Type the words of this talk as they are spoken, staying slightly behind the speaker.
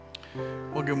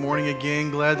Well, good morning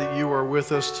again. Glad that you are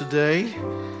with us today.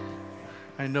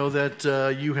 I know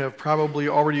that you have probably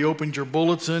already opened your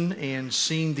bulletin and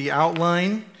seen the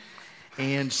outline.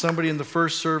 And somebody in the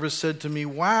first service said to me,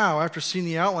 wow, after seeing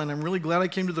the outline, I'm really glad I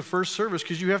came to the first service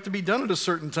because you have to be done at a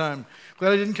certain time.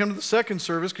 Glad I didn't come to the second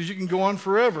service because you can go on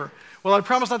forever. Well, I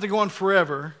promise not to go on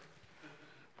forever,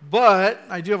 but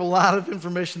I do have a lot of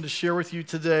information to share with you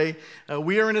today.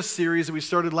 We are in a series that we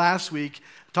started last week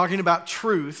talking about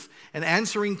truth and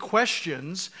answering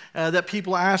questions that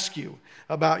people ask you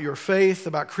about your faith,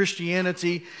 about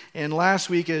Christianity. And last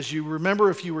week, as you remember,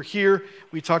 if you were here,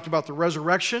 we talked about the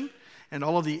resurrection and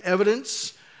all of the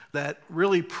evidence that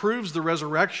really proves the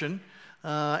resurrection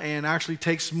and actually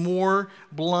takes more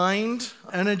blind,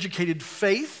 uneducated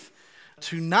faith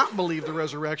to not believe the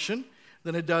resurrection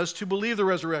than it does to believe the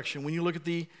resurrection when you look at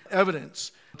the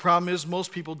evidence. The problem is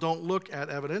most people don't look at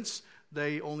evidence.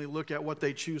 They only look at what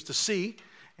they choose to see.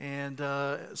 And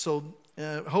so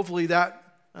hopefully that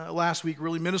last week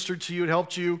really ministered to you, it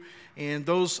helped you. And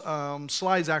those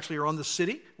slides actually are on The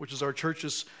City, which is our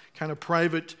church's kind of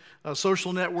private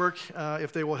social network.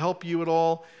 If they will help you at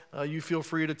all, you feel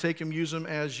free to take them, use them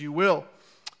as you will.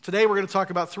 Today we're going to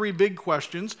talk about three big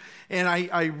questions, and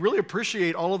I really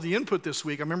appreciate all of the input this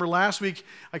week. I remember last week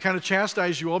I kind of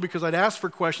chastised you all because I'd asked for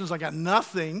questions. I got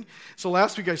nothing. So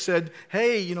last week I said,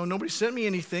 hey, nobody sent me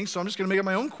anything, so I'm just going to make up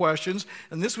my own questions.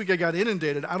 And this week I got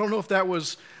inundated. I don't know if that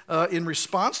was in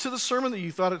response to the sermon that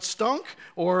you thought it stunk,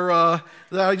 or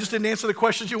that I just didn't answer the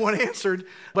questions you want answered.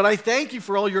 But I thank you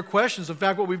for all your questions. In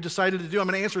fact, what we've decided to do, I'm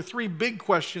going to answer three big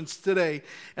questions today,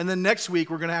 and then next week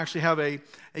we're going to actually have a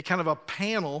kind of a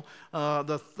panel.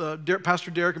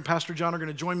 Pastor Derek and Pastor John are going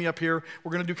to join me up here.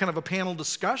 We're going to do kind of a panel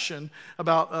discussion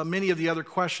about many of the other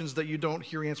questions that you don't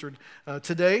hear answered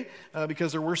today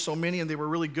because there were so many and they were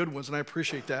really good ones, and I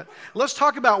appreciate that. Let's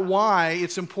talk about why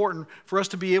it's important for us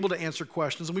to be able to answer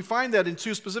questions, and we find that in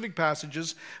two specific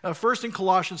passages. First in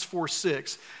Colossians 4:6,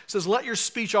 it says, let your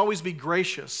speech always be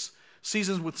gracious,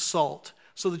 seasoned with salt,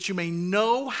 so that you may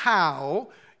know how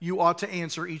you ought to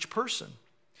answer each person.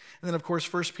 And then, of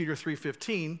course, 1 Peter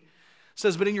 3:15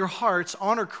 says, but in your hearts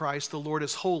honor Christ the Lord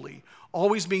as holy,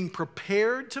 always being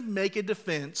prepared to make a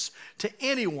defense to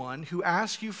anyone who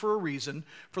asks you for a reason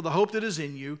for the hope that is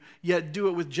in you, yet do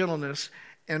it with gentleness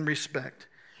and respect.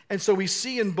 And so we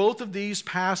see in both of these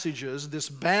passages this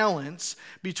balance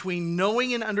between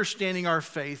knowing and understanding our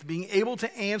faith, being able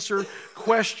to answer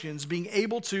questions, being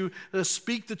able to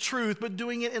speak the truth, but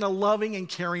doing it in a loving and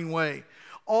caring way.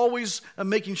 Always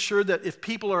making sure that if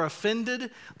people are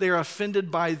offended, they are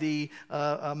offended by the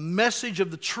message of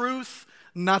the truth,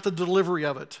 not the delivery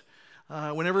of it.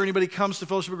 Whenever anybody comes to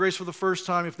Fellowship of Grace for the first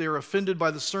time, if they are offended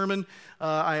by the sermon,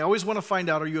 I always want to find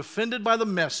out, are you offended by the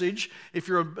message? If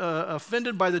you're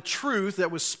offended by the truth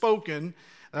that was spoken,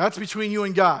 that's between you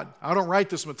and God. I don't write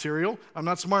this material. I'm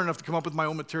not smart enough to come up with my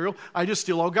own material. I just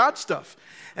steal all God's stuff.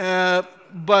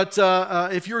 But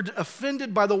if you're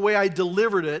offended by the way I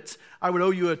delivered it, I would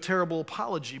owe you a terrible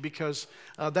apology because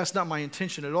that's not my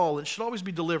intention at all. It should always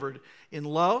be delivered in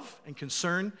love and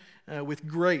concern with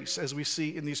grace, as we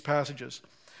see in these passages.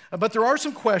 But there are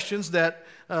some questions that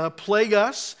plague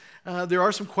us. There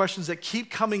are some questions that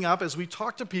keep coming up as we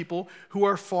talk to people who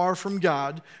are far from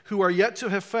God, who are yet to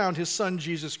have found His Son,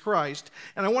 Jesus Christ.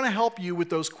 And I want to help you with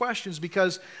those questions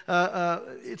because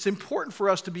it's important for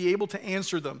us to be able to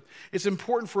answer them. It's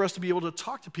important for us to be able to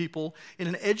talk to people in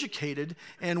an educated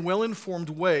and well-informed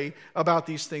way about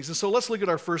these things. And so let's look at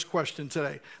our first question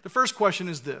today. The first question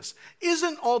is this: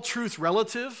 isn't all truth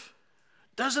relative?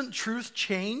 Doesn't truth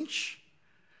change?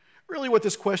 Really what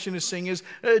this question is saying is,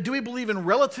 do we believe in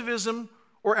relativism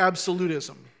or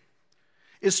absolutism?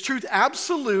 Is truth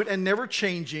absolute and never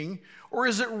changing, or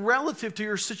is it relative to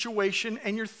your situation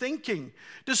and your thinking?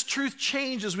 Does truth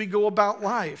change as we go about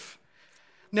life?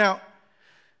 Now,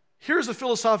 here's a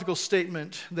philosophical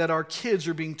statement that our kids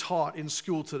are being taught in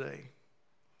school today,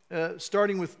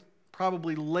 starting with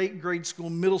probably late grade school,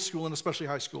 middle school, and especially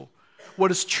high school.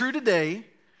 What is true today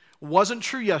wasn't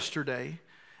true yesterday,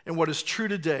 and what is true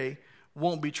today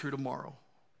won't be true tomorrow.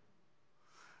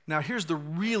 Now, here's the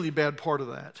really bad part of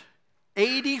that.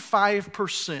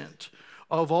 85%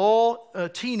 of all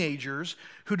teenagers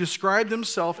who describe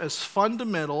themselves as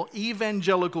fundamental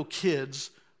evangelical kids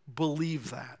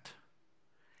believe that.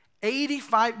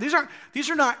 85, these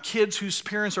are not kids whose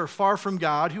parents are far from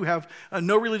God, who have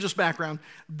no religious background.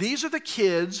 These are the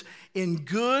kids in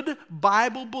good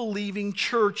Bible-believing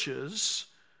churches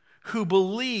who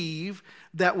believe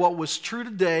that what was true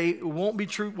today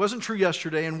wasn't true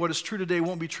yesterday, and what is true today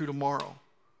won't be true tomorrow.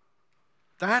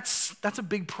 That's a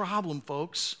big problem,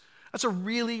 folks. That's a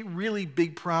really, really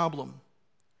big problem.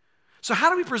 So how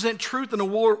do we present truth in a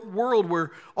world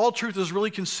where all truth is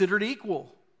really considered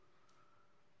equal?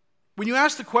 When you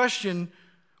ask the question,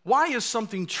 why is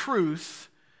something truth?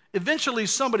 Eventually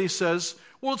somebody says,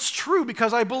 well, it's true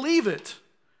because I believe it.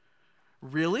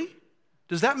 Really?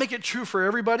 Does that make it true for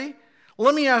everybody?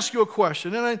 Let me ask you a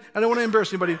question, and I don't want to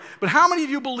embarrass anybody, but how many of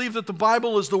you believe that the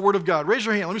Bible is the Word of God? Raise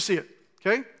your hand, let me see it,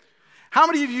 okay? How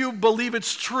many of you believe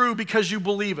it's true because you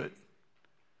believe it?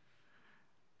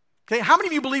 Okay, how many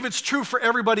of you believe it's true for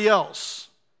everybody else?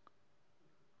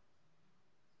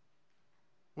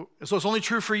 So it's only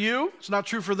true for you? It's not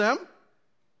true for them?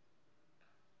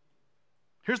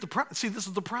 Here's the problem. See, this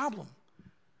is the problem.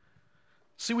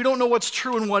 See, we don't know what's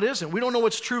true and what isn't. We don't know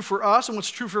what's true for us and what's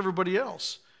true for everybody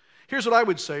else. Here's what I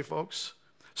would say, folks.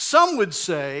 Some would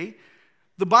say,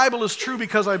 the Bible is true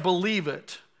because I believe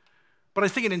it. But I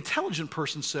think an intelligent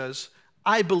person says,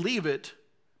 I believe it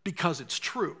because it's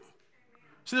true.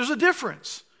 See, there's a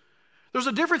difference. There's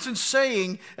a difference in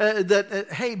saying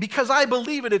hey, because I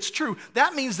believe it, it's true.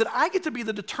 That means that I get to be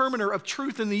the determiner of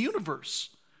truth in the universe,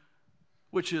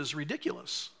 which is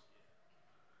ridiculous.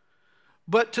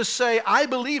 But to say, I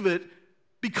believe it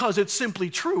because it's simply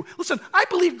true. Listen, I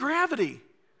believe gravity.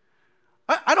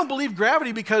 I don't believe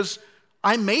gravity because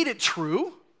I made it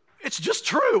true. It's just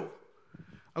true.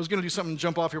 I was going to do something and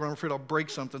jump off here, but I'm afraid I'll break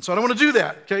something. So I don't want to do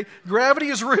that, okay? Gravity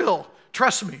is real.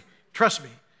 Trust me. Trust me.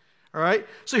 All right?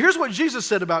 So here's what Jesus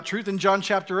said about truth in John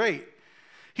chapter 8.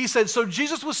 He said, so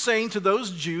Jesus was saying to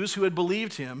those Jews who had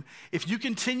believed him, if you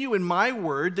continue in my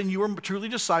word, then you are truly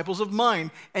disciples of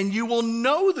mine, and you will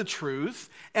know the truth,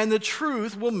 and the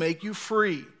truth will make you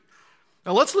free.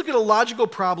 Now let's look at a logical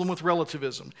problem with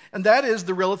relativism, and that is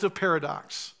the relative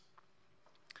paradox.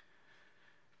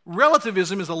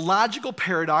 Relativism is a logical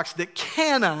paradox that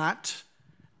cannot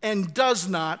and does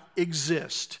not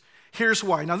exist. Here's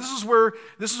why. Now this is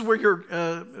where your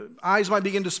eyes might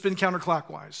begin to spin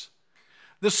counterclockwise.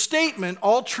 The statement,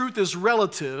 all truth is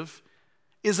relative,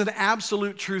 is an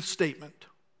absolute truth statement.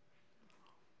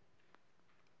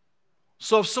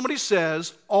 So if somebody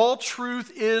says, all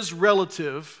truth is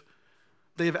relative,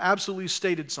 they have absolutely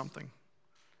stated something.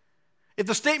 If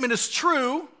the statement is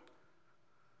true,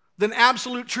 then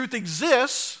absolute truth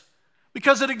exists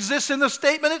because it exists in the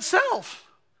statement itself.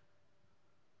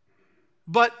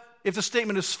 But if the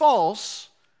statement is false,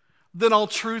 then all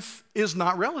truth is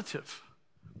not relative.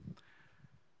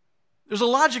 There's a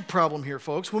logic problem here,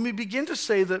 folks. When we begin to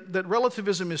say that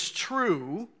relativism is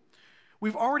true,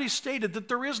 we've already stated that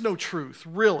there is no truth,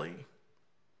 really.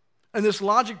 And this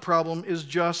logic problem is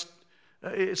just,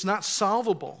 it's not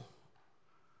solvable.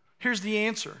 Here's the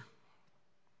answer.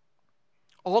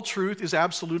 All truth is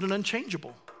absolute and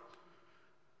unchangeable.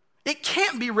 It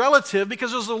can't be relative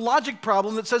because there's a logic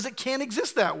problem that says it can't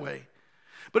exist that way.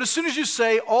 But as soon as you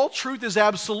say all truth is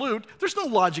absolute, there's no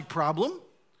logic problem.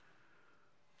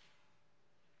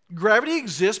 Gravity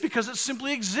exists because it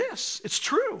simply exists. It's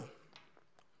true.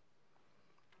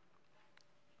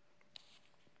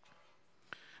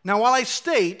 Now, while I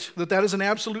state that that is an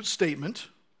absolute statement,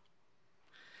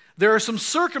 there are some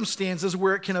circumstances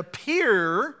where it can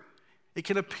appear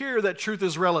that truth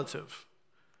is relative.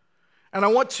 And I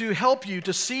want to help you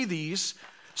to see these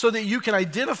so that you can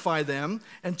identify them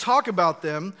and talk about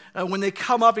them when they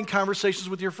come up in conversations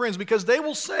with your friends, because they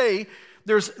will say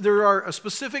there are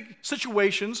specific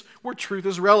situations where truth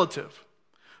is relative.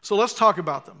 So let's talk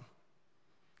about them.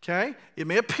 Okay? It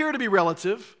may appear to be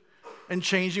relative and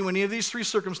changing when any of these three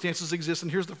circumstances exist,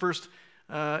 and here's the first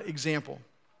example.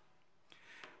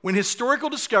 When historical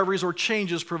discoveries or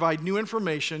changes provide new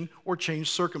information or change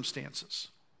circumstances.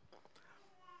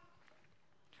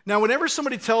 Now, whenever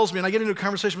somebody tells me, and I get into a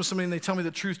conversation with somebody and they tell me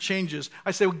that truth changes,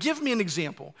 I say, well, give me an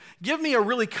example. Give me a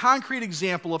really concrete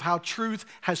example of how truth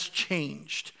has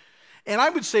changed. And I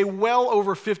would say well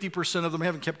over 50% of them, I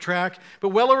haven't kept track, but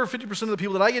well over 50% of the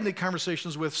people that I get into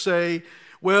conversations with say,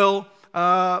 well,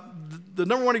 the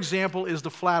number one example is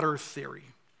the flat earth theory.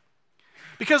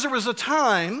 Because there was a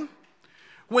time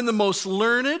when the most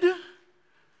learned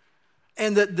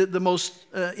and the most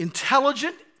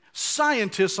intelligent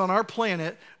scientists on our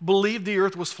planet believed the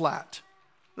earth was flat.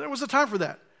 There was a time for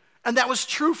that. And that was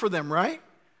true for them, right?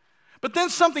 But then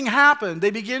something happened.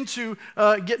 They began to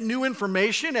get new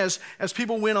information as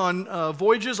people went on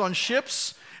voyages on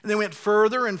ships, and they went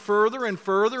further and further and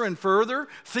further and further,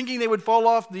 thinking they would fall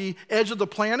off the edge of the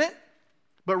planet,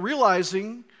 but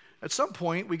realizing at some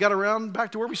point we got around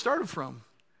back to where we started from.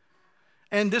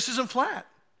 And this isn't flat.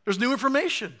 There's new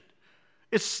information.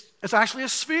 It's actually a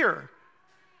sphere.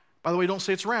 By the way, don't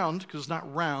say it's round, because it's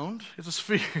not round. It's a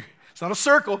sphere. It's not a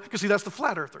circle, because see, that's the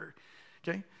flat earther.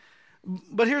 Okay?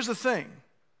 But here's the thing.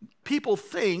 People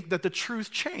think that the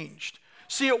truth changed.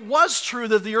 See, it was true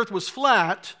that the earth was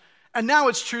flat, and now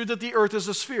it's true that the earth is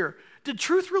a sphere. Did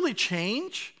truth really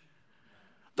change?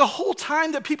 The whole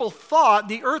time that people thought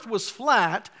the earth was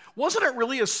flat, wasn't it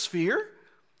really a sphere?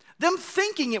 Them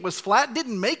thinking it was flat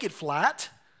didn't make it flat.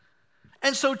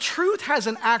 And so truth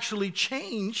hasn't actually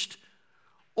changed.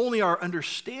 Only our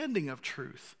understanding of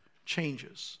truth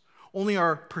changes. Only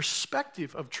our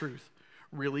perspective of truth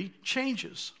really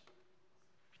changes.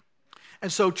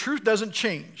 And so truth doesn't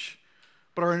change,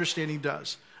 but our understanding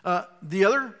does.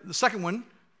 The second one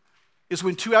is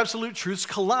when two absolute truths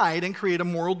collide and create a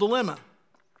moral dilemma.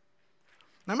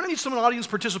 Now, I'm going to need some audience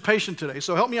participation today,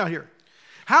 so help me out here.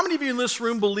 How many of you in this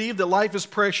room believe that life is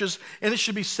precious and it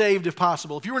should be saved if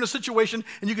possible? If you were in a situation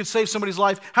and you could save somebody's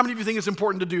life, how many of you think it's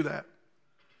important to do that?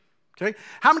 Okay.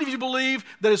 How many of you believe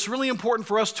that it's really important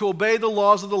for us to obey the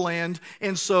laws of the land,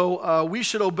 and so we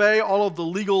should obey all of the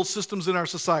legal systems in our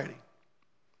society?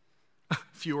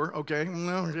 Fewer, okay.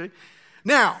 No, okay.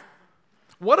 Now,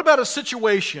 what about a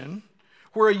situation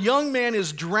where a young man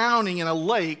is drowning in a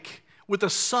lake with a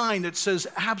sign that says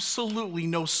absolutely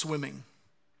no swimming?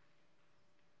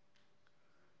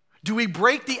 Do we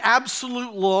break the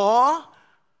absolute law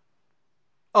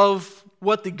of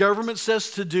what the government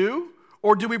says to do?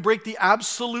 Or do we break the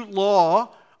absolute law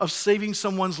of saving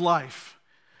someone's life?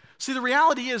 See, the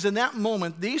reality is in that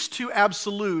moment, these two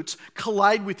absolutes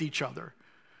collide with each other.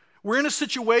 We're in a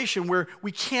situation where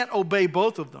we can't obey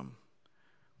both of them.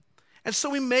 And so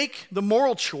we make the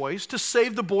moral choice to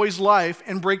save the boy's life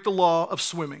and break the law of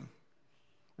swimming.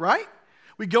 Right?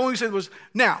 We go and say it was.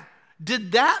 Now,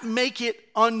 did that make it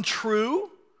untrue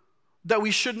that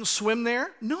we shouldn't swim there?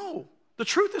 No. The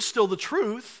truth is still the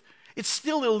truth. It's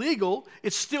still illegal,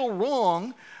 it's still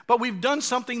wrong, but we've done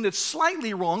something that's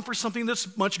slightly wrong for something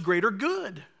that's much greater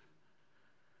good.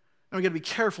 And we've got to be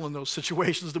careful in those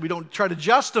situations that we don't try to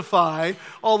justify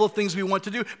all the things we want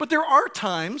to do. But there are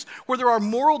times where there are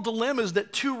moral dilemmas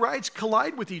that two rights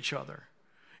collide with each other,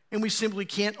 and we simply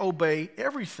can't obey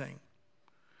everything.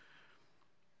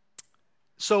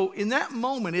 So in that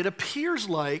moment, it appears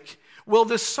like, well,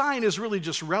 this sign is really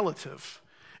just relative.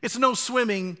 It's no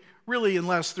swimming, really,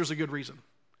 unless there's a good reason.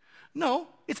 No,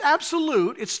 it's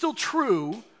absolute, it's still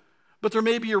true, but there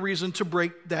may be a reason to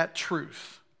break that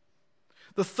truth.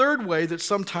 The third way that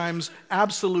sometimes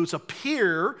absolutes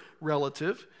appear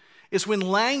relative is when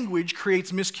language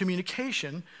creates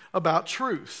miscommunication about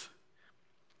truth.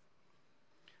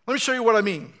 Let me show you what I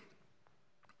mean.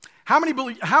 How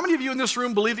many of you in this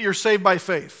room believe that you're saved by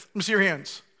faith? Let me see your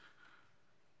hands.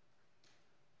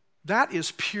 That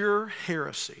is pure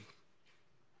heresy.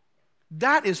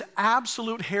 That is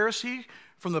absolute heresy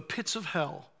from the pits of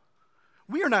hell.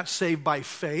 We are not saved by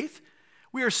faith.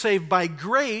 We are saved by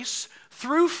grace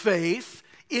through faith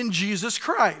in Jesus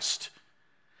Christ.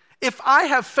 If I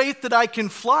have faith that I can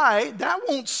fly, that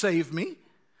won't save me.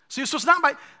 See, so it's not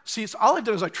my, all I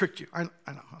did is I tricked you. I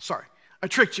know, sorry. I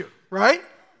tricked you, right?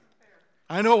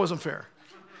 I know it wasn't fair.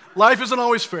 Life isn't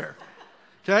always fair.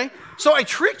 Okay? So I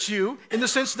tricked you in the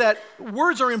sense that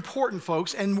words are important,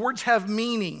 folks, and words have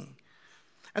meaning.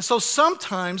 And so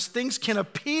sometimes things can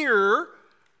appear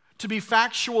to be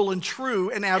factual and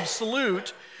true and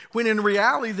absolute, when in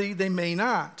reality they may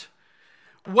not.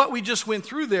 What we just went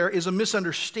through there is a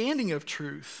misunderstanding of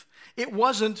truth. It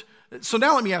wasn't, so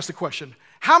now let me ask the question.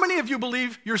 How many of you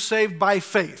believe you're saved by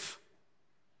faith?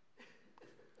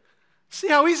 See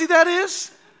how easy that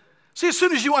is? See, as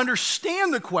soon as you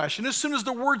understand the question, as soon as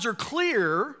the words are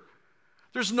clear,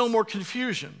 there's no more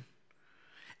confusion.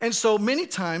 And so many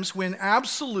times when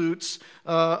absolutes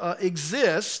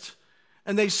exist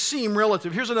and they seem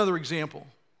relative, here's another example.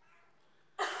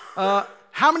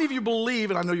 How many of you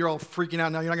believe, and I know you're all freaking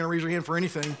out now, you're not going to raise your hand for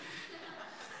anything.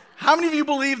 How many of you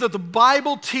believe that the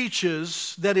Bible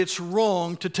teaches that it's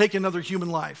wrong to take another human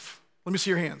life? Let me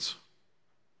see your hands.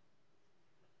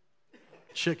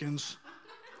 Chickens.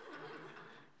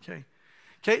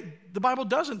 Okay, the Bible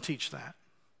doesn't teach that.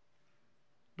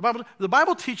 The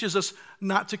Bible teaches us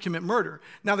not to commit murder.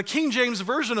 Now, the King James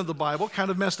Version of the Bible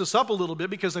kind of messed us up a little bit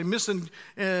because they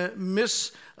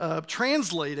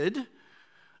mistranslated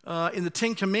in the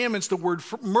Ten Commandments the word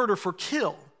murder for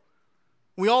kill.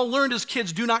 We all learned as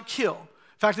kids, do not kill.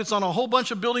 In fact, it's on a whole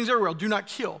bunch of buildings everywhere, do not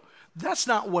kill. That's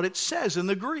not what it says in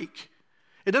the Greek.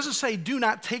 It doesn't say do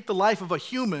not take the life of a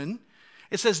human.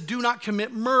 It says do not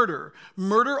commit murder.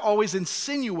 Murder always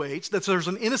insinuates that there's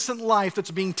an innocent life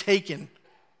that's being taken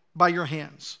by your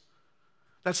hands.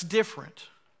 That's different.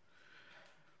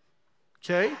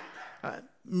 Okay?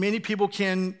 Many people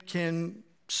can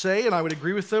say, and I would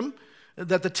agree with them,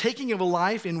 that the taking of a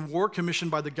life in war commissioned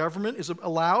by the government is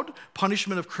allowed,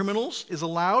 punishment of criminals is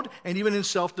allowed, and even in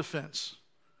self-defense.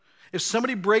 If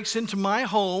somebody breaks into my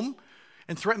home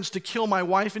and threatens to kill my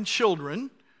wife and children,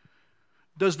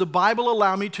 does the Bible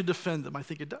allow me to defend them? I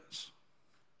think it does.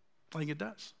 I think it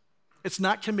does. It's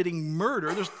not committing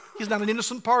murder. He's not an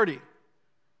innocent party.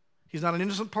 He's not an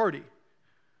innocent party.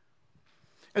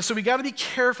 And so we got to be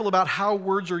careful about how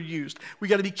words are used. We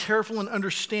got to be careful and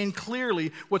understand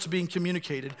clearly what's being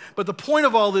communicated. But the point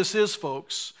of all this is,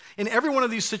 folks, in every one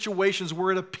of these situations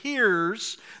where it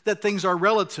appears that things are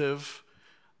relative,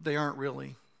 they aren't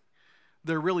really.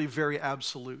 They're really very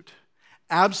absolute.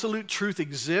 Absolute truth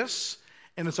exists,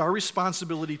 and it's our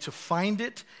responsibility to find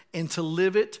it and to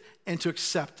live it and to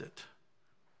accept it.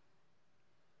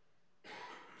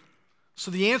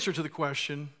 So the answer to the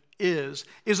question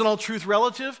isn't all truth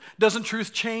relative? Doesn't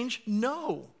truth change?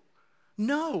 No.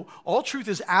 No. All truth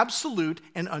is absolute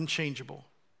and unchangeable.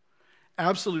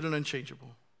 Absolute and unchangeable.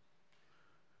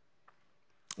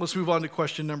 Let's move on to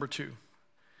question number 2.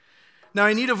 Now,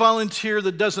 I need a volunteer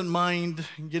that doesn't mind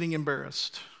getting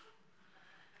embarrassed.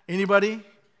 Anybody?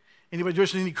 Anybody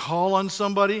just need to call on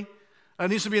somebody? It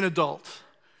needs to be an adult.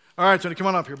 All right, Tony, come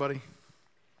on up here, buddy.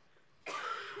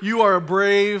 You are a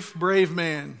brave, brave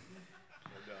man.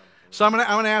 So I'm going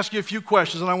to ask you a few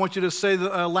questions, and I want you to say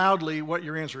loudly what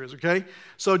your answer is, okay?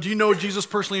 So do you know Jesus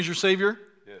personally as your Savior?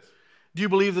 Yes. Do you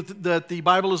believe that the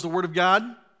Bible is the Word of God?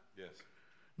 Yes.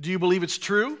 Do you believe it's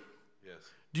true? Yes.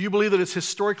 Do you believe that it's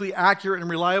historically accurate and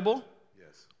reliable?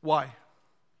 Yes. Why?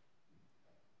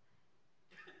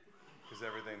 Because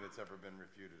everything that's ever been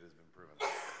refuted has been proven.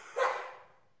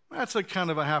 That's a kind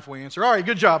of a halfway answer. All right,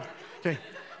 good job. Okay.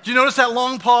 Do you notice that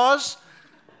long pause?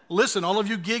 Listen, all of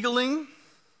you giggling,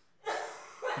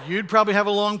 you'd probably have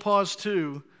a long pause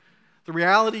too. The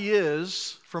reality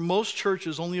is, for most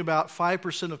churches, only about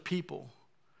 5% of people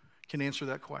can answer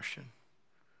that question.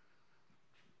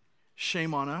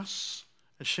 Shame on us,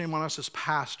 and shame on us as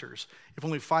pastors, if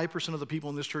only 5% of the people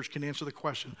in this church can answer the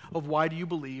question of why do you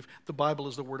believe the Bible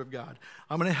is the Word of God.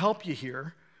 I'm going to help you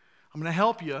here. I'm going to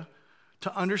help you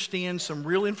to understand some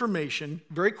real information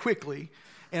very quickly,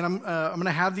 and I'm going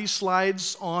to have these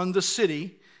slides on the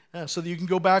city so that you can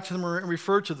go back to them and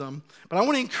refer to them. But I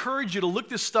want to encourage you to look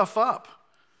this stuff up.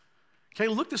 Okay,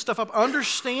 look this stuff up.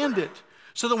 Understand it.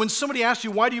 So that when somebody asks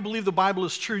you, why do you believe the Bible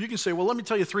is true? You can say, well, let me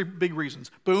tell you 3 big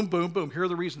reasons. Boom, boom, boom. Here are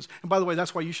the reasons. And by the way,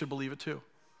 that's why you should believe it too.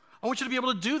 I want you to be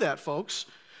able to do that, folks.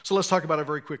 So let's talk about it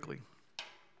very quickly.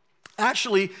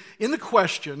 Actually, in the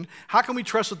question, how can we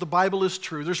trust that the Bible is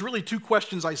true? There's really 2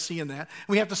 questions I see in that, and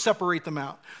we have to separate them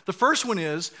out. The first one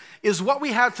is what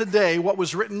we have today what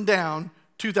was written down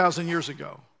 2,000 years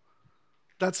ago?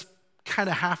 That's kind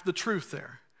of half the truth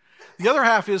there. The other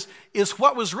half is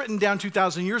what was written down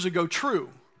 2,000 years ago true?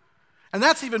 And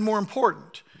that's even more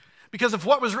important. Because if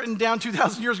what was written down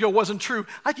 2,000 years ago wasn't true,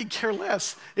 I could care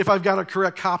less if I've got a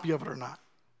correct copy of it or not.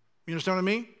 You understand what I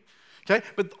mean? Okay?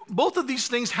 But both of these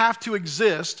things have to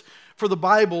exist for the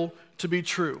Bible to be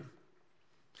true.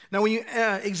 Now, when you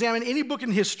examine any book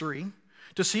in history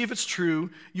to see if it's true,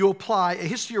 you apply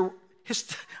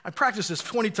I practiced this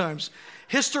 20 times.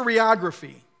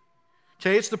 Historiography.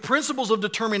 Okay, it's the principles of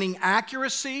determining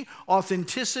accuracy,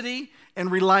 authenticity, and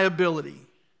reliability.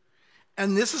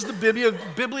 And this is the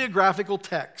bibliographical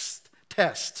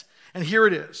test. And here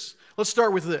it is. Let's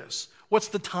start with this. What's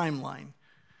the timeline?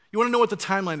 You want to know what the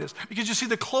timeline is? Because you see,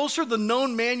 the closer the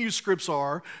known manuscripts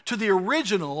are to the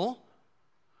original,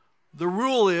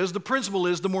 the principle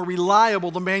is, the more reliable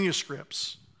the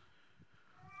manuscripts.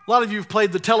 A lot of you have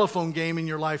played the telephone game in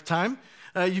your lifetime.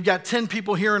 You've got 10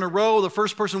 people here in a row. The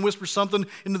first person whispers something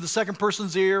into the second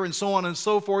person's ear and so on and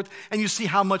so forth. And you see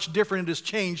how much different it has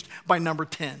changed by number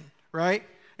 10, right?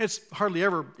 It's hardly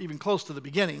ever even close to the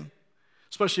beginning,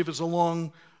 especially if it's a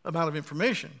long amount of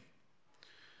information.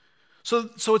 So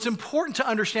it's important to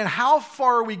understand how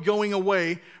far are we going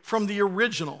away from the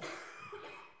original.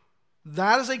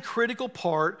 That is a critical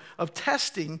part of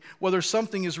testing whether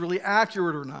something is really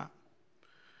accurate or not.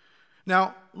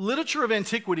 Now, literature of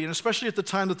antiquity, and especially at the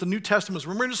time that the New Testament was,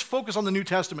 we're going to just focus on the New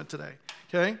Testament today,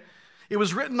 okay? It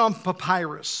was written on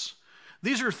papyrus.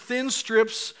 These are thin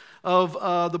strips of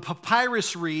the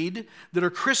papyrus reed that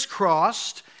are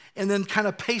crisscrossed and then kind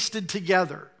of pasted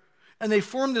together. And they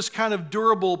form this kind of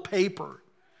durable paper.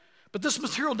 But this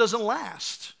material doesn't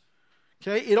last,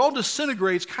 okay? It all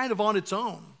disintegrates kind of on its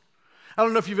own. I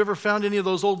don't know if you've ever found any of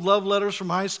those old love letters from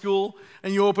high school,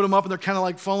 and you open them up and they're kind of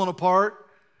like falling apart.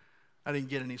 I didn't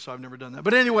get any, so I've never done that.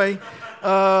 But anyway,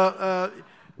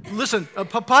 listen, a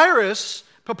papyrus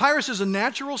Papyrus is a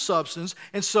natural substance,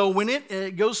 and so when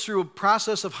it goes through a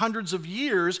process of hundreds of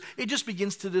years, it just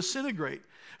begins to disintegrate.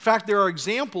 In fact, there are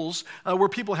examples where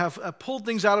people have pulled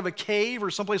things out of a cave or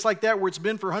someplace like that where it's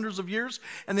been for hundreds of years,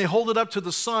 and they hold it up to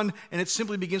the sun, and it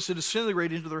simply begins to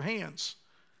disintegrate into their hands.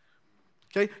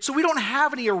 Okay? So we don't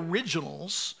have any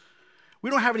originals. We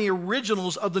don't have any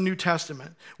originals of the New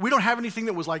Testament. We don't have anything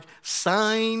that was like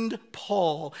signed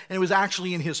Paul, and it was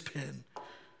actually in his pen.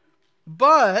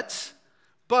 But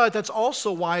that's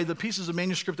also why the pieces of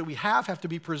manuscript that we have to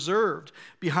be preserved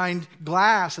behind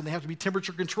glass, and they have to be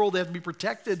temperature controlled. They have to be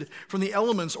protected from the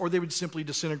elements, or they would simply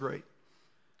disintegrate.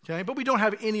 Okay? But we don't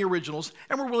have any originals,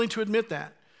 and we're willing to admit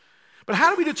that. But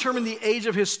how do we determine the age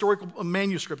of historical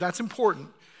manuscript? That's important.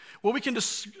 Well, we can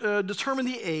determine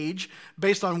the age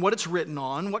based on what it's written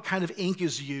on, what kind of ink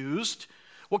is used,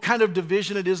 what kind of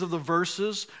division it is of the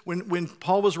verses. When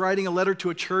Paul was writing a letter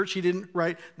to a church, he didn't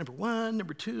write number 1,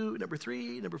 number 2, number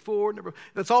 3, number 4,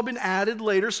 That's all been added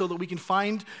later so that we can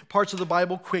find parts of the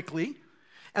Bible quickly.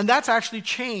 And that's actually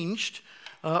changed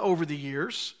over the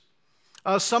years.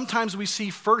 Sometimes we see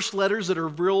first letters that are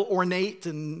real ornate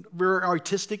and very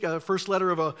artistic, a first letter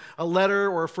of a letter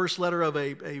or a first letter of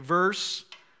a verse.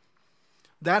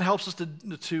 That helps us to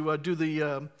do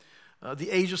the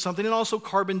age of something, and also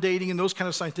carbon dating and those kind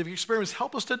of scientific experiments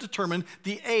help us to determine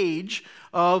the age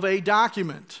of a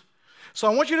document. So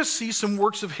I want you to see some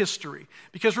works of history,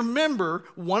 because remember,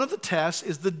 one of the tests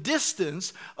is the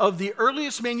distance of the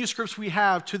earliest manuscripts we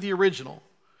have to the original.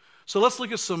 So let's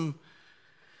look at some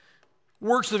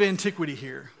works of antiquity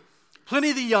here.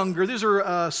 Pliny the Younger, these are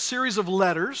a series of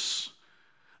letters.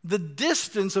 The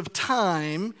distance of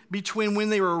time between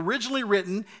when they were originally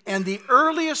written and the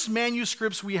earliest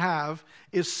manuscripts we have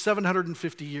is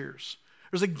 750 years.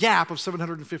 There's a gap of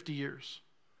 750 years.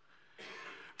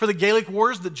 For the Gallic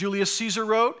Wars that Julius Caesar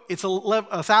wrote, it's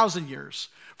 1,000 years.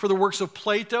 For the works of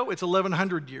Plato, it's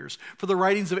 1,100 years. For the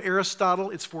writings of Aristotle,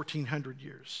 it's 1,400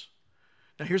 years.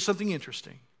 Now here's something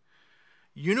interesting.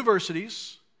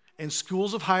 Universities and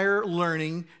schools of higher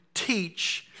learning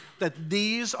teach that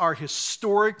these are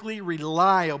historically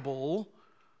reliable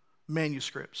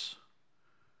manuscripts.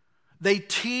 They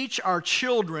teach our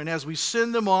children as we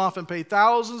send them off and pay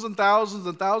thousands and thousands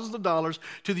and thousands of dollars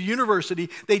to the university.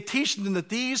 They teach them that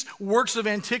these works of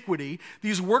antiquity,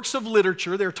 these works of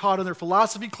literature, they're taught in their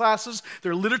philosophy classes,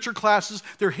 their literature classes,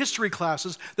 their history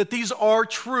classes, that these are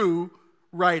true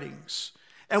writings.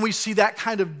 And we see that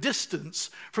kind of distance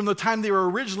from the time they were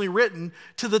originally written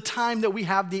to the time that we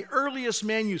have the earliest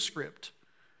manuscript.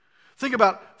 Think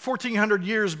about 1,400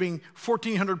 years being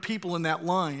 1,400 people in that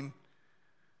line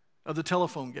of the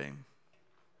telephone game.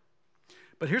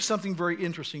 But here's something very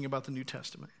interesting about the New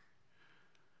Testament.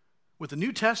 With the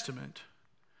New Testament,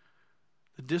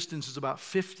 the distance is about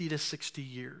 50 to 60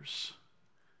 years.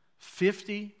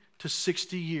 50 to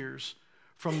 60 years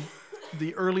from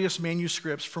the earliest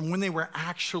manuscripts, from when they were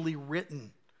actually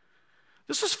written.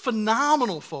 This is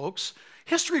phenomenal, folks.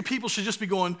 History people should just be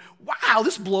going, wow,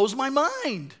 this blows my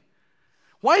mind.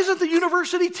 Why isn't the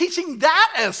university teaching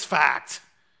that as fact?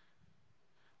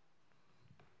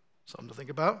 Something to think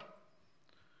about.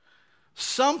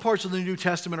 Some parts of the New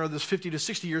Testament are this 50 to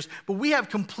 60 years, but we have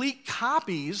complete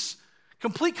copies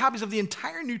of the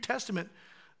entire New Testament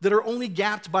that are only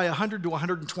gapped by 100 to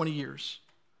 120 years.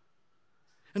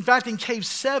 In fact, in Cave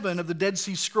 7 of the Dead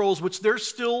Sea Scrolls, which they're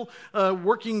still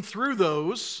working through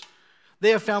those,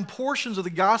 they have found portions of the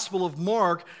Gospel of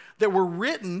Mark that were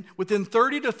written within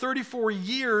 30 to 34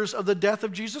 years of the death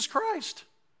of Jesus Christ.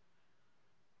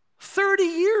 30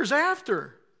 years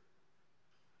after.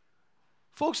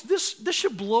 Folks, this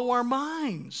should blow our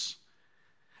minds.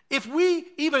 If we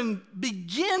even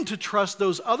begin to trust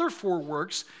those other 4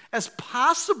 works as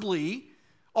possibly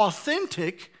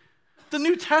authentic, the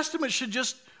New Testament should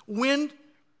just win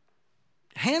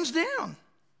hands down.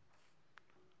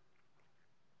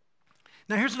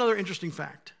 Now, here's another interesting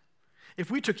fact.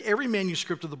 If we took every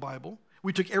manuscript of the Bible,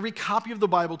 we took every copy of the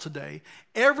Bible today,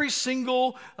 every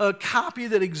single copy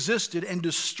that existed and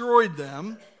destroyed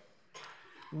them,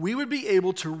 we would be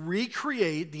able to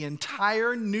recreate the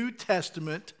entire New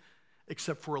Testament,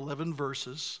 except for 11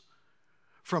 verses,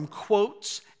 from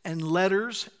quotes and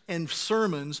letters and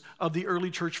sermons of the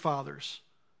early church fathers.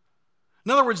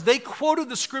 In other words, they quoted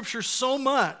the scripture so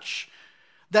much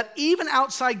that even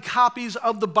outside copies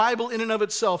of the Bible in and of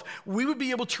itself, we would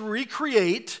be able to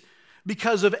recreate,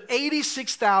 because of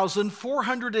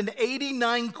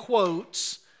 86,489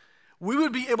 quotes, we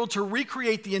would be able to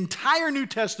recreate the entire New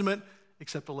Testament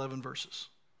except 11 verses.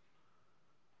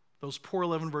 Those poor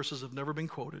 11 verses have never been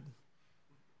quoted.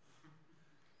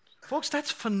 Folks,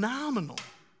 that's phenomenal.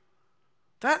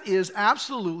 That is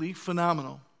absolutely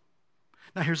phenomenal.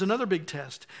 Now here's another big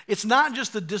test. It's not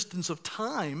just the distance of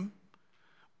time,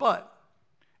 but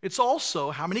it's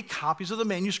also how many copies of the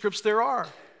manuscripts there are.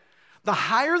 The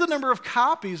higher the number of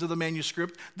copies of the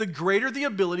manuscript, the greater the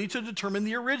ability to determine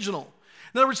the original.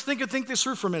 In other words, think this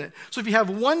through for a minute. So if you have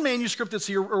one manuscript that's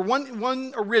here, or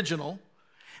one original,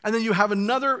 and then you have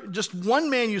another, just one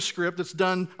manuscript that's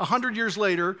done 100 years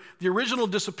later, the original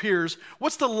disappears,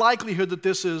 what's the likelihood that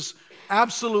this is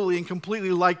absolutely and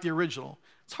completely like the original?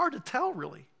 It's hard to tell,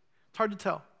 really. It's hard to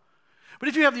tell. But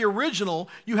if you have the original,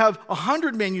 you have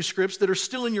 100 manuscripts that are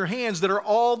still in your hands that are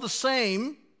all the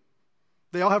same.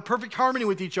 They all have perfect harmony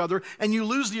with each other, and you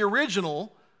lose the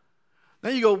original.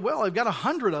 Then you go, well, I've got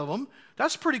 100 of them.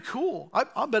 That's pretty cool.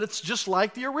 I'll bet it's just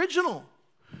like the original.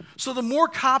 So the more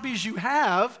copies you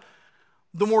have,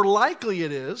 the more likely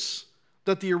it is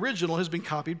that the original has been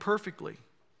copied perfectly.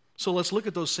 So let's look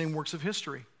at those same works of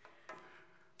history.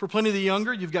 For Pliny the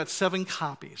Younger, you've got 7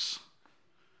 copies.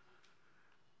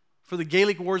 For the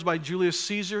Gallic Wars by Julius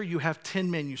Caesar, you have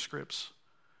 10 manuscripts.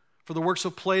 For the works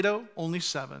of Plato, only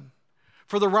 7.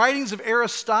 For the writings of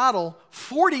Aristotle,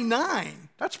 49.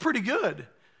 That's pretty good.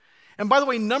 And by the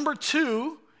way, number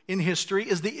 2 in history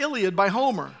is the Iliad by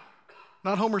Homer.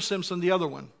 Not Homer Simpson, the other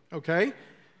one, okay?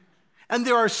 And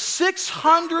there are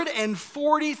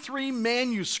 643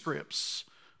 manuscripts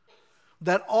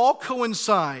that all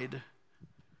coincide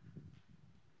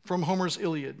from Homer's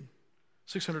Iliad.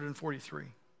 643.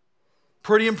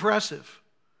 Pretty impressive.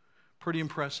 Pretty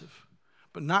impressive.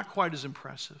 But not quite as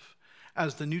impressive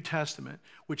as the New Testament,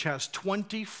 which has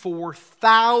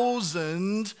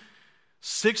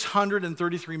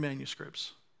 24,633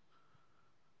 manuscripts.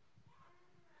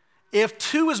 If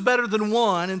 2 is better than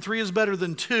 1 and 3 is better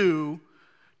than 2,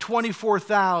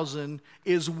 24,000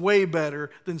 is way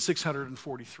better than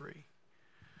 643.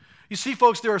 You see,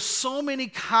 folks, there are so many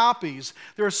copies,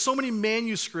 there are so many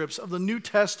manuscripts of the New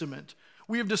Testament.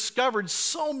 We have discovered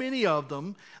so many of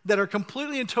them that are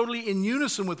completely and totally in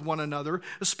unison with one another,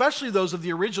 especially those of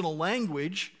the original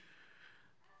language,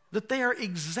 that they are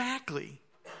exactly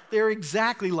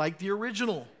like the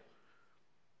original.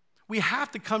 We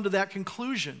have to come to that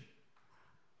conclusion.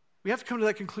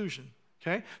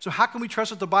 Okay? So how can we trust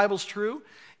that the Bible's true?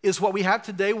 Is what we have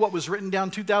today what was written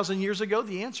down 2,000 years ago?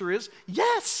 The answer is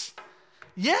yes.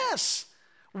 Yes.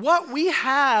 What we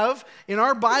have in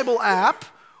our Bible app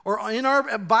or in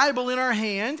our Bible in our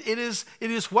hand, it is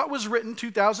what was written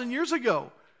 2,000 years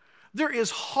ago. There is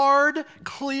hard,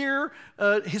 clear,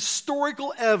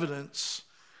 historical evidence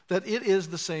that it is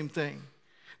the same thing.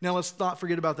 Now let's not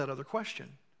forget about that other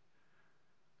question.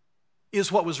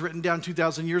 Is what was written down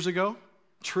 2,000 years ago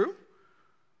true?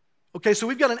 Okay, so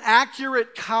we've got an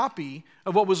accurate copy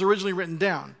of what was originally written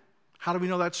down. How do we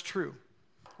know that's true?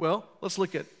 Well, let's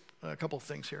look at a couple of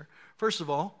things here. First of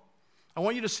all, I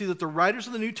want you to see that the writers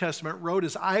of the New Testament wrote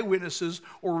as eyewitnesses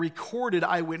or recorded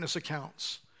eyewitness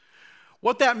accounts.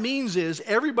 What that means is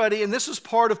everybody, and this is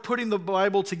part of putting the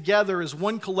Bible together as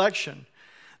one collection,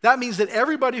 that means that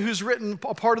everybody who's written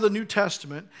a part of the New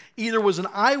Testament either was an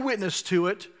eyewitness to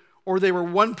it or they were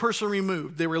one person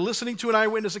removed. They were listening to an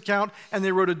eyewitness account and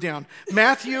they wrote it down.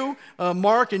 Matthew,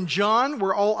 Mark, and John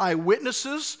were all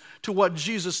eyewitnesses to what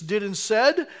Jesus did and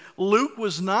said. Luke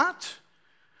was not,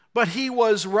 but he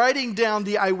was writing down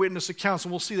the eyewitness accounts,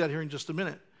 and we'll see that here in just a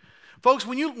minute. Folks,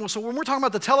 when we're talking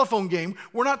about the telephone game,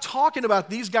 we're not talking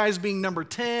about these guys being number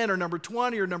 10 or number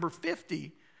 20 or number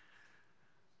 50.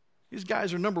 These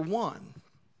guys are number 1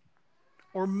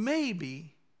 or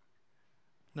maybe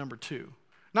number 2.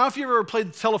 Now, if you've ever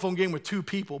played the telephone game with 2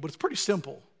 people, but it's pretty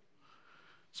simple.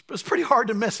 It's pretty hard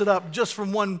to mess it up just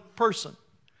from one person.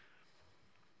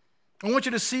 I want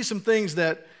you to see some things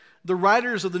that the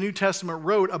writers of the New Testament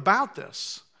wrote about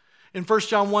this. In 1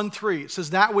 John 1:3, it says,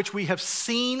 "That which we have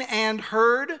seen and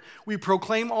heard, we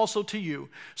proclaim also to you,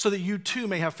 so that you too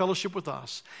may have fellowship with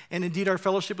us. And indeed, our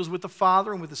fellowship is with the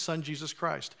Father and with the Son, Jesus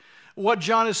Christ." What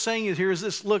John is saying here is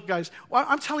this: look, guys,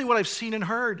 I'm telling you what I've seen and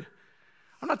heard.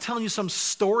 I'm not telling you some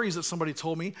stories that somebody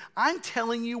told me. I'm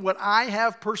telling you what I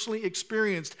have personally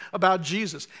experienced about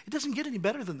Jesus. It doesn't get any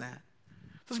better than that.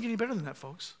 It doesn't get any better than that,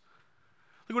 folks.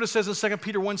 Look what it says in 2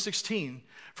 Peter 1:16.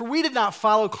 "For we did not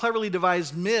follow cleverly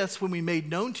devised myths when we made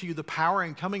known to you the power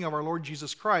and coming of our Lord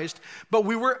Jesus Christ, but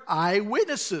we were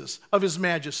eyewitnesses of his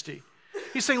majesty."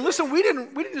 He's saying, listen, we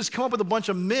didn't just come up with a bunch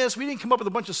of myths. We didn't come up with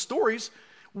a bunch of stories.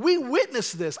 We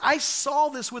witnessed this. I saw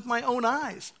this with my own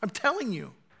eyes. I'm telling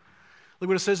you. Look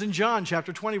what it says in John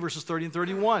chapter 20, verses 30 and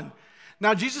 31.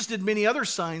 "Now Jesus did many other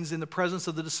signs in the presence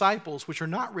of the disciples, which are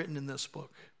not written in this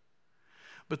book.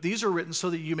 But these are written so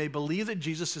that you may believe that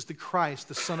Jesus is the Christ,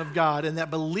 the Son of God, and that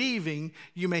believing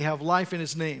you may have life in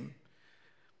his name.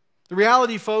 The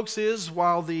reality, folks, is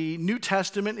while the New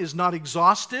Testament is not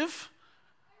exhaustive,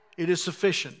 it is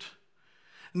sufficient.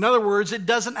 In other words, it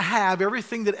doesn't have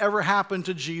everything that ever happened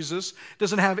to Jesus. It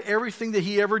doesn't have everything that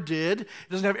he ever did. It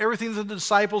doesn't have everything that the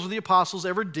disciples or the apostles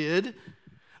ever did.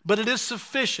 But it is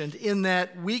sufficient in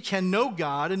that we can know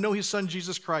God and know his Son,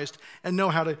 Jesus Christ, and know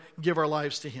how to give our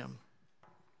lives to him.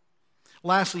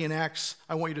 Lastly, in Acts,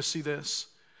 I want you to see this.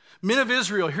 Men of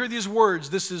Israel, hear these words.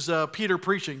 This is Peter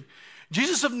preaching.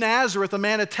 Jesus of Nazareth, a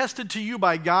man attested to you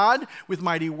by God with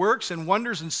mighty works and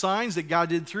wonders and signs that God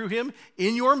did through him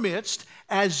in your midst,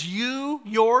 as you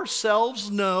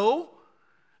yourselves know,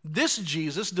 this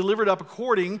Jesus, delivered up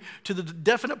according to the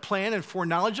definite plan and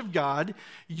foreknowledge of God,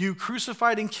 you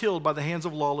crucified and killed by the hands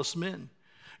of lawless men.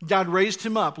 God raised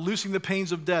him up, loosing the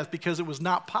pains of death, because it was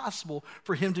not possible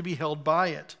for him to be held by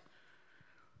it.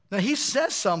 Now, he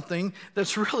says something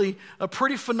that's really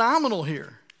pretty phenomenal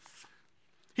here.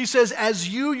 He says, as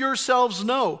you yourselves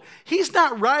know. He's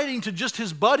not writing to just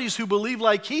his buddies who believe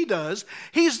like he does.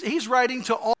 He's writing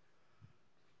to all.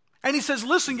 And he says,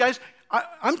 listen, guys,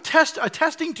 I'm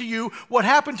attesting to you what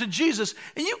happened to Jesus,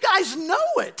 and you guys know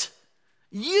it.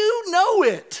 You know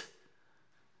it.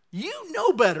 You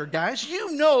know better, guys.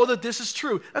 You know that this is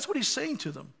true. That's what he's saying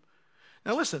to them.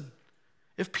 Now, listen.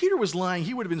 If Peter was lying,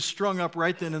 he would have been strung up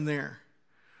right then and there.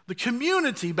 The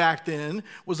community back then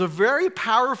was a very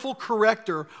powerful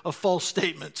corrector of false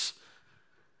statements.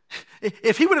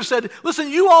 If he would have said, listen,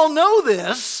 you all know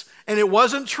this, and it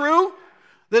wasn't true,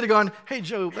 they'd have gone, hey,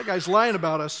 Joe, that guy's lying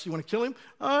about us. You want to kill him?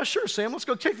 Sure, Sam, let's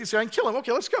go kick this guy and kill him.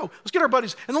 Okay, let's go. Let's get our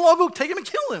buddies. And then we'll all go take him and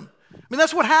kill him. I mean,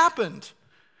 that's what happened.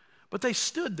 But they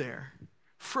stood there,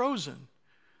 frozen.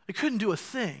 They couldn't do a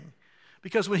thing.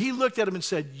 Because when he looked at him and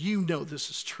said, you know this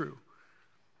is true,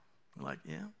 we're like,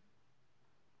 yeah,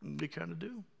 we kind of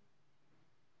do.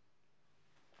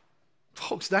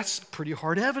 Folks, that's pretty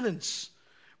hard evidence.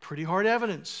 Pretty hard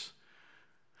evidence.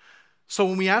 So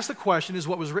when we ask the question, is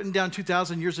what was written down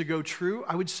 2,000 years ago true?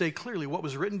 I would say clearly what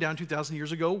was written down 2,000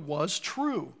 years ago was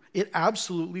true. It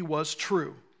absolutely was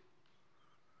true.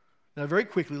 Now, very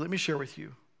quickly, let me share with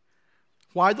you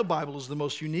why the Bible is the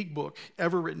most unique book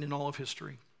ever written in all of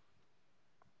history.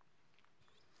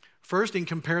 First, in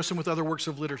comparison with other works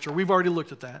of literature. We've already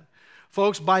looked at that.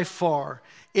 Folks, by far,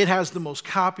 it has the most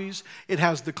copies, it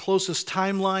has the closest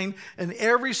timeline, and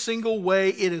every single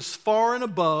way it is far and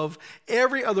above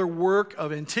every other work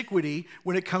of antiquity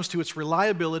when it comes to its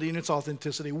reliability and its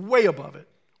authenticity. Way above it.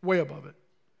 Way above it.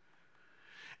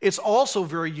 It's also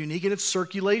very unique in its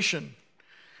circulation.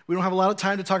 We don't have a lot of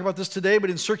time to talk about this today, but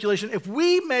in circulation, if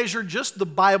we measure just the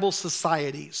Bible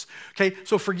societies, okay,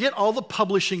 so forget all the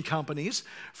publishing companies,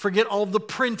 forget all the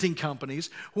printing companies.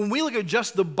 When we look at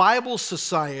just the Bible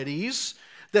societies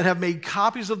that have made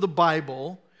copies of the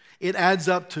Bible, it adds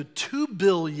up to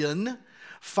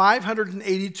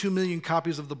 2,582,000,000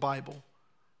 copies of the Bible.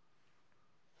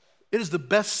 It is the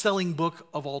best-selling book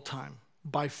of all time,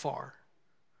 by far.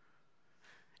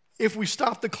 If we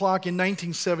stop the clock in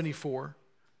 1974,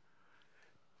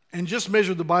 and just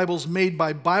measure the Bibles made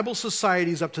by Bible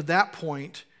societies up to that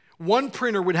point, one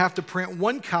printer would have to print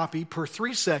one copy per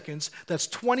 3 seconds. That's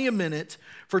 20 a minute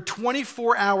for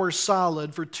 24 hours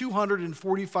solid for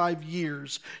 245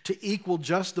 years to equal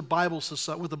just the Bible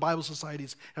what the Bible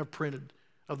societies have printed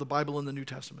of the Bible in the New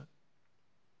Testament.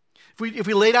 If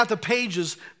we laid out the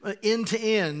pages end to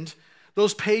end,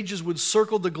 those pages would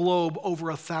circle the globe over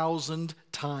 1,000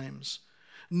 times.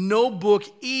 No book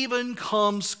even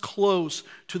comes close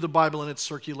to the Bible in its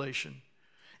circulation.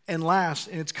 And last,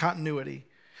 in its continuity.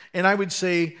 And I would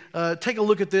say, take a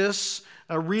look at this,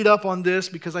 read up on this,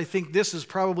 because I think this is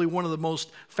probably one of the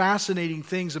most fascinating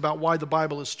things about why the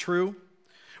Bible is true.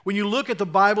 When you look at the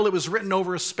Bible, it was written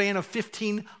over a span of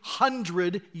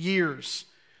 1,500 years.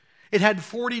 It had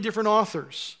 40 different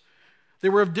authors. They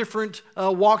were of different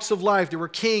walks of life. There were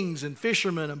kings and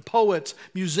fishermen and poets,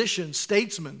 musicians,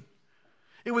 statesmen.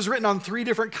 It was written on 3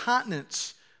 different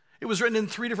continents. It was written in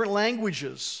 3 different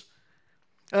languages.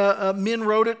 Men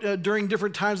wrote it during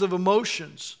different times of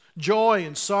emotions, joy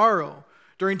and sorrow,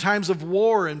 during times of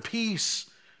war and peace.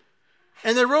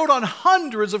 And they wrote on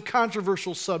hundreds of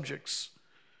controversial subjects.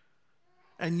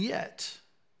 And yet,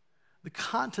 the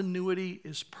continuity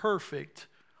is perfect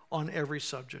on every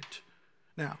subject.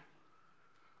 Now,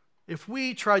 if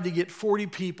we tried to get 40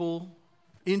 people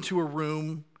into a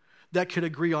room that could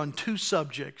agree on 2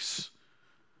 subjects,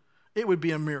 it would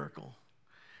be a miracle.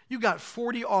 You got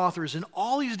 40 authors in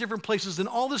all these different places, in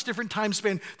all this different time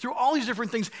span, through all these different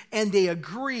things, and they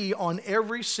agree on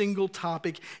every single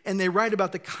topic, and they write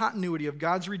about the continuity of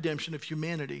God's redemption of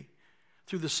humanity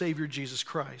through the Savior Jesus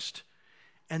Christ.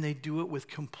 And they do it with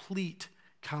complete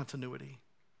continuity.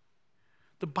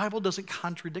 The Bible doesn't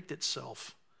contradict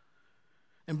itself.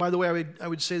 And by the way, I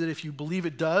would say that if you believe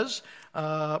it does,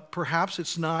 perhaps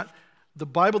it's not the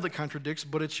Bible that contradicts,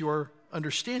 but it's your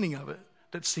understanding of it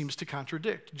that seems to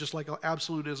contradict, just like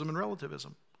absolutism and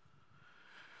relativism.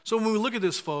 So when we look at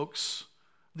this, folks,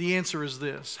 the answer is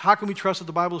this. How can we trust that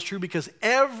the Bible is true? Because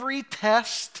every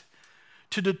test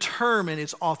to determine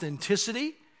its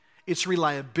authenticity, its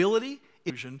reliability,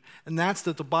 and that's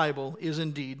that the Bible is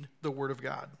indeed the Word of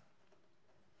God.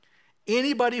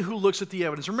 Anybody who looks at the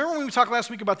evidence, remember when we talked last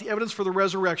week about the evidence for the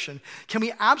resurrection, can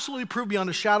we absolutely prove beyond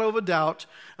a shadow of a doubt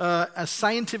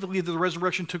scientifically that the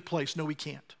resurrection took place? No, we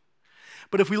can't.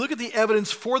 But if we look at the evidence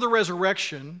for the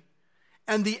resurrection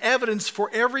and the evidence for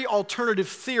every alternative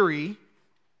theory,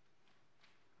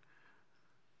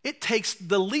 it takes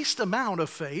the least amount of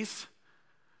faith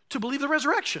to believe the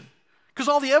resurrection, because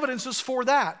all the evidence is for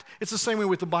that. It's the same way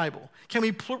with the Bible. Can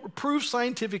we prove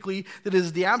scientifically that it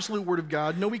is the absolute Word of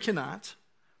God? No, we cannot.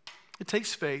 It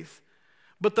takes faith.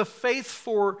 But the faith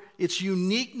for its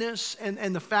uniqueness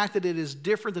and the fact that it is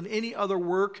different than any other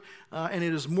work and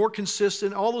it is more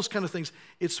consistent, all those kind of things,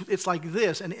 it's like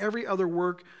this. And every other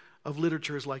work of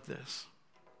literature is like this.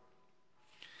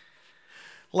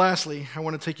 Lastly, I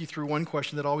want to take you through one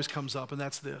question that always comes up, and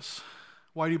that's this.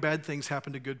 Why do bad things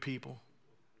happen to good people?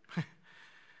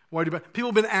 People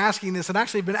have been asking this, and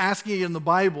actually have been asking it in the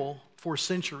Bible for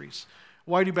centuries.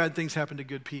 Why do bad things happen to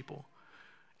good people?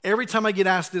 Every time I get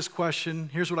asked this question,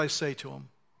 here's what I say to them.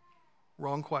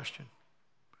 Wrong question.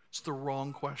 It's the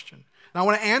wrong question. Now, I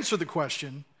want to answer the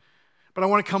question, but I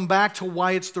want to come back to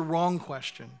why it's the wrong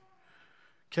question.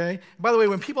 Okay? By the way,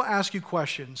 when people ask you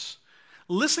questions,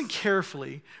 listen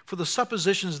carefully for the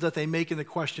suppositions that they make in the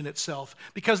question itself,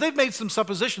 because they've made some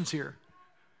suppositions here.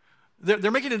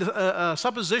 They're making a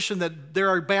supposition that there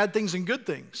are bad things and good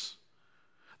things.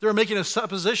 They're making a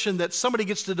supposition that somebody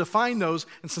gets to define those,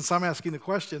 and since I'm asking the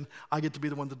question, I get to be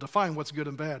the one to define what's good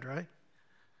and bad, right?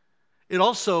 It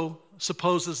also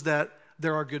supposes that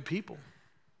there are good people.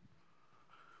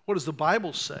 What does the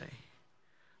Bible say?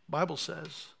 The Bible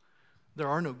says there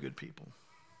are no good people.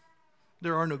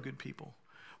 There are no good people.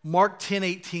 Mark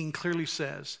 10:18 clearly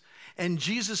says, and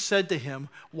Jesus said to him,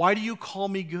 why do you call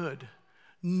me good?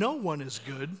 No one is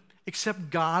good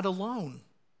except God alone.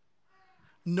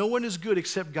 No one is good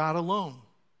except God alone.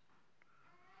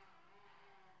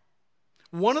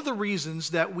 One of the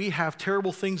reasons that we have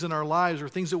terrible things in our lives or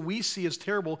things that we see as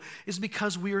terrible is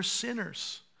because we are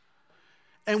sinners.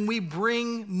 And we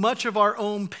bring much of our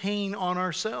own pain on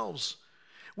ourselves.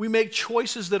 We make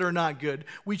choices that are not good.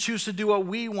 We choose to do what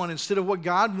we want instead of what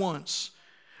God wants.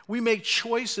 We make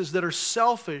choices that are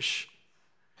selfish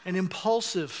and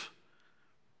impulsive.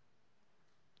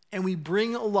 And we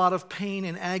bring a lot of pain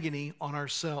and agony on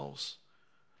ourselves.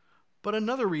 But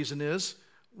another reason is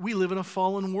we live in a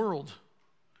fallen world.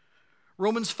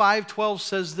 Romans 5:12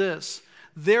 says this,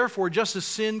 therefore, just as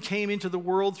sin came into the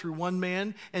world through one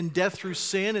man, and death through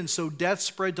sin, and so death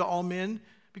spread to all men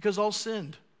because all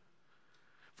sinned.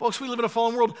 Folks, we live in a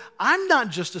fallen world. I'm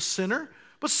not just a sinner,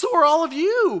 but so are all of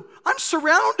you. I'm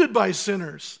surrounded by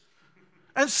sinners.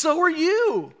 And so are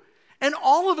you. And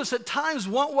all of us at times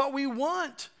want what we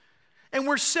want. And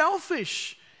we're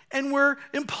selfish, and we're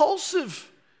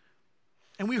impulsive,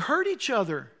 and we hurt each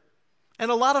other. And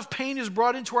a lot of pain is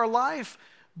brought into our life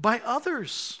by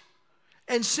others,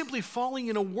 and simply falling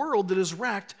in a world that is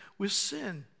racked with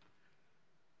sin.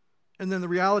 And then the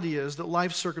reality is that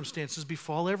life circumstances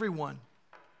befall everyone.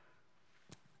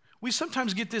 We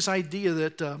sometimes get this idea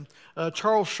that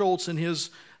Charles Schulz in his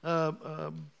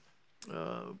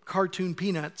cartoon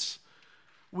Peanuts,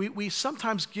 we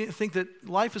sometimes think that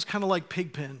life is kind of like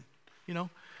Pigpen, you know?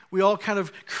 We all kind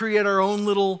of create our own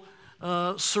little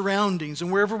surroundings,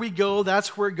 and wherever we go,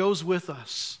 that's where it goes with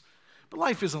us. But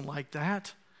life isn't like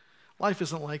that. Life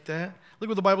isn't like that. Look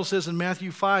what the Bible says in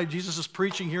Matthew 5. Jesus is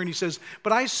preaching here, and he says,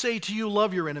 but I say to you,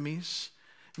 love your enemies,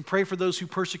 and pray for those who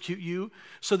persecute you,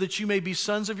 so that you may be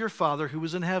sons of your Father who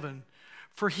is in heaven.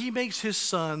 For he makes his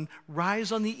sun rise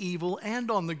on the evil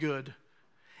and on the good,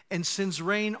 and sends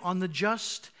rain on the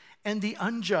just and the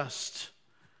unjust.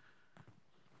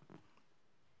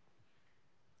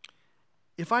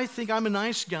 If I think I'm a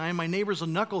nice guy and my neighbor's a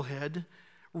knucklehead,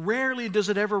 rarely does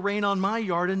it ever rain on my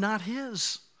yard and not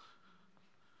his.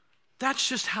 That's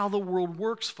just how the world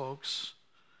works, folks.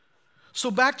 So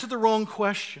back to the wrong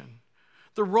question.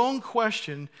 The wrong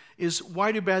question is,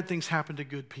 why do bad things happen to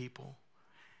good people?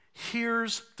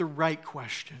 Here's the right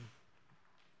question.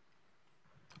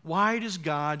 Why does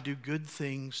God do good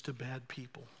things to bad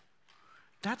people?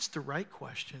 That's the right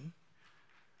question.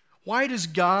 Why does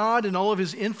God, in all of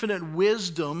his infinite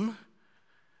wisdom,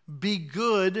 be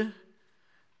good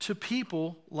to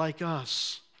people like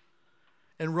us?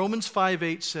 And Romans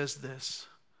 5:8 says this,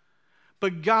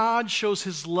 but God shows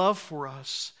his love for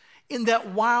us in that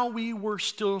while we were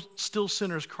still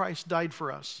sinners, Christ died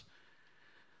for us.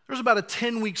 There's about a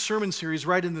 10-week sermon series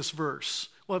right in this verse.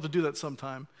 We'll have to do that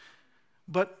sometime.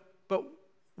 But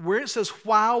where it says,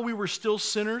 while we were still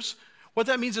sinners, what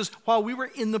that means is while we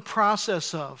were in the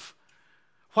process of,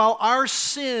 while our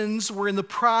sins were in the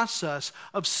process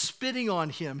of spitting on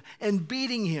him and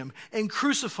beating him and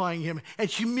crucifying him and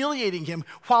humiliating him,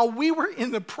 while we were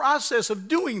in the process of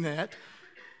doing that,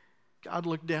 God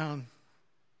looked down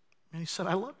and he said,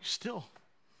 I love you still.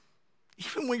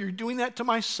 Even when you're doing that to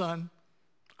my son,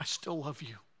 I still love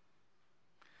you.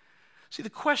 See, the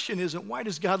question isn't, why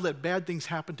does God let bad things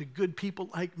happen to good people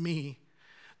like me?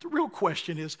 The real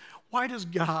question is, why does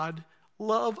God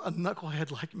love a knucklehead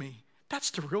like me?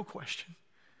 That's the real question.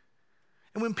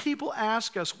 And when people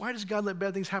ask us, why does God let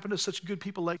bad things happen to such good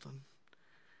people like them?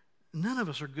 None of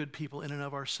us are good people in and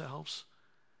of ourselves.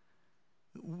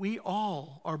 We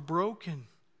all are broken.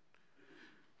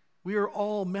 We are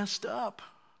all messed up.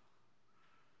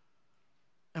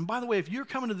 And by the way, if you're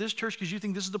coming to this church because you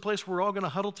think this is the place where we're all going to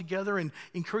huddle together and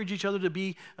encourage each other to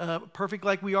be perfect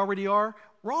like we already are,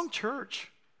 wrong church.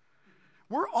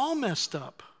 We're all messed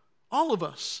up, all of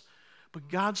us. But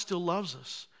God still loves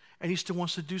us, and he still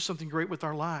wants to do something great with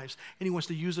our lives, and he wants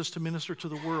to use us to minister to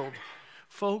the world.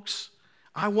 Folks,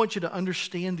 I want you to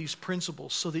understand these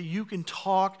principles so that you can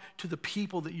talk to the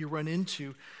people that you run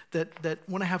into that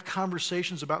want to have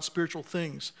conversations about spiritual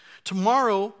things.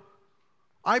 Tomorrow,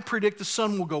 I predict the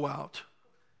sun will go out.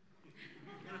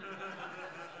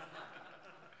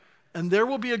 And there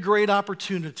will be a great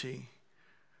opportunity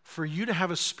for you to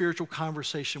have a spiritual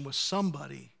conversation with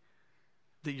somebody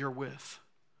that you're with.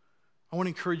 I want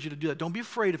to encourage you to do that. Don't be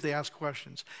afraid if they ask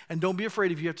questions. And don't be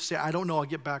afraid if you have to say, I don't know, I'll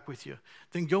get back with you.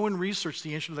 Then go and research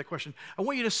the answer to that question. I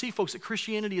want you to see, folks, that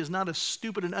Christianity is not a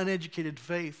stupid and uneducated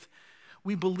faith.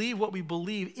 We believe what we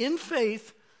believe in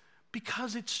faith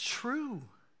because it's true.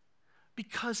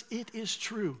 Because it is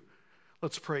true.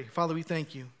 Let's pray. Father, we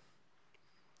thank you.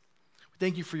 We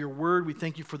thank you for your word. We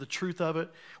thank you for the truth of it.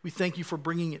 We thank you for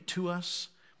bringing it to us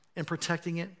and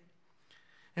protecting it.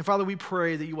 And Father, we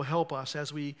pray that you will help us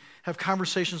as we have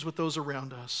conversations with those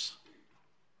around us.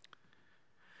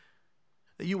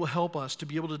 That you will help us to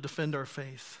be able to defend our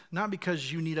faith. Not because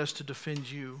you need us to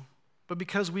defend you, but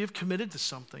because we have committed to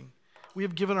something. We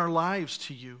have given our lives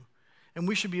to you. And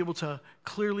we should be able to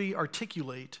clearly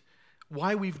articulate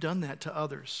why we've done that to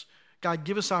others. God,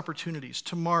 give us opportunities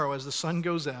tomorrow as the sun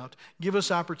goes out. Give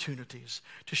us opportunities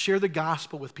to share the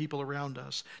gospel with people around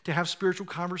us, to have spiritual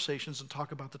conversations and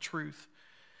talk about the truth.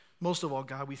 Most of all,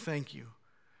 God, we thank you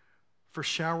for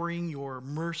showering your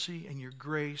mercy and your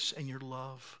grace and your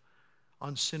love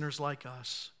on sinners like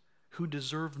us who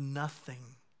deserve nothing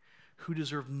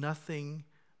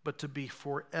but to be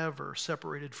forever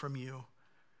separated from you.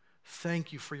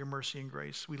 Thank you for your mercy and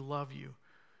grace. We love you.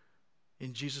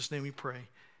 In Jesus' name we pray.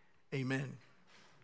 Amen.